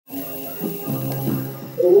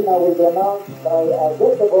winner will be announced by our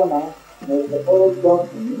guest of honor, Mr. Paul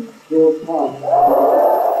Johnson, George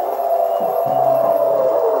Shaya.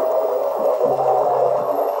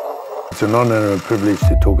 It's an honor and a privilege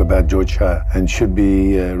to talk about George Shaya, and should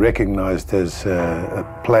be recognized as a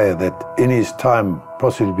player that in his time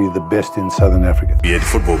possibly the best in Southern Africa. He had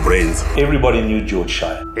football brains. Everybody knew George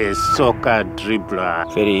Shaya. A soccer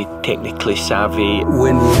dribbler. Very technically savvy.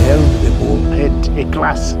 When he held the ball, had a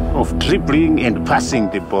class of dribbling and passing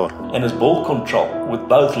the ball. And his ball control with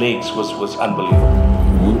both legs was unbelievable.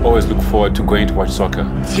 We always look forward to going to watch soccer.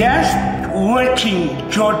 Just watching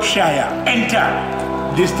George Shaya enter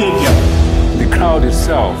the stadium. The crowd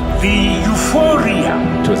itself. The euphoria.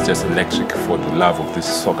 It was just electric for the love of this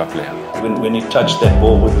soccer player. When he touched that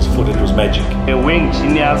ball with his foot, it was magic. A wing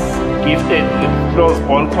genius, gifted with close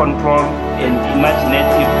ball control and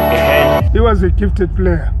imaginative ahead. He was a gifted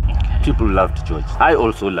player. People loved George. I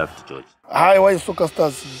also loved George. Highway soccer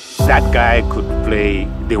stars. That guy could play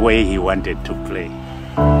the way he wanted to play.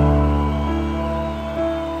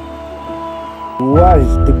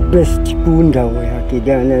 Was the best bunda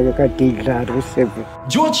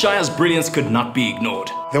George Shaya's brilliance could not be ignored.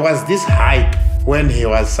 There was this hype when he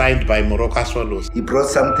was signed by Morocco Swallows. He brought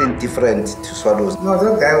something different to Swallows. No,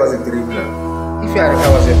 that guy was a dribbler. If I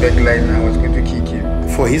was a back line, I was going to kick him.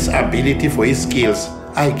 For his ability, for his skills,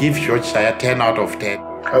 I give George Shaya 10 out of 10.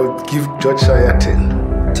 I would give George Shaya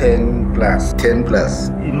 10. 10 plus. 10 plus.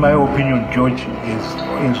 In my opinion, George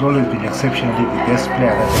has always been exceptionally the best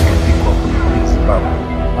player that I can think of in Zimbabwe.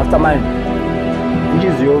 Mastermind, which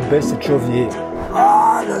is your best trophy?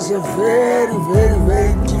 That's a very, very,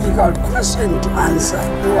 very difficult question to answer.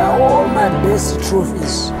 They are all my best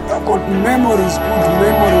trophies. I've got memories, good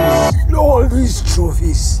memories in all these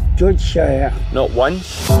trophies. George Shaya. Not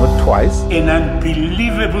once, not twice. An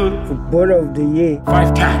unbelievable Footballer of the Year.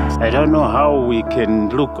 5 times. I don't know how we can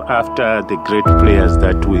look after the great players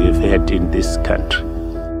that we have had in this country.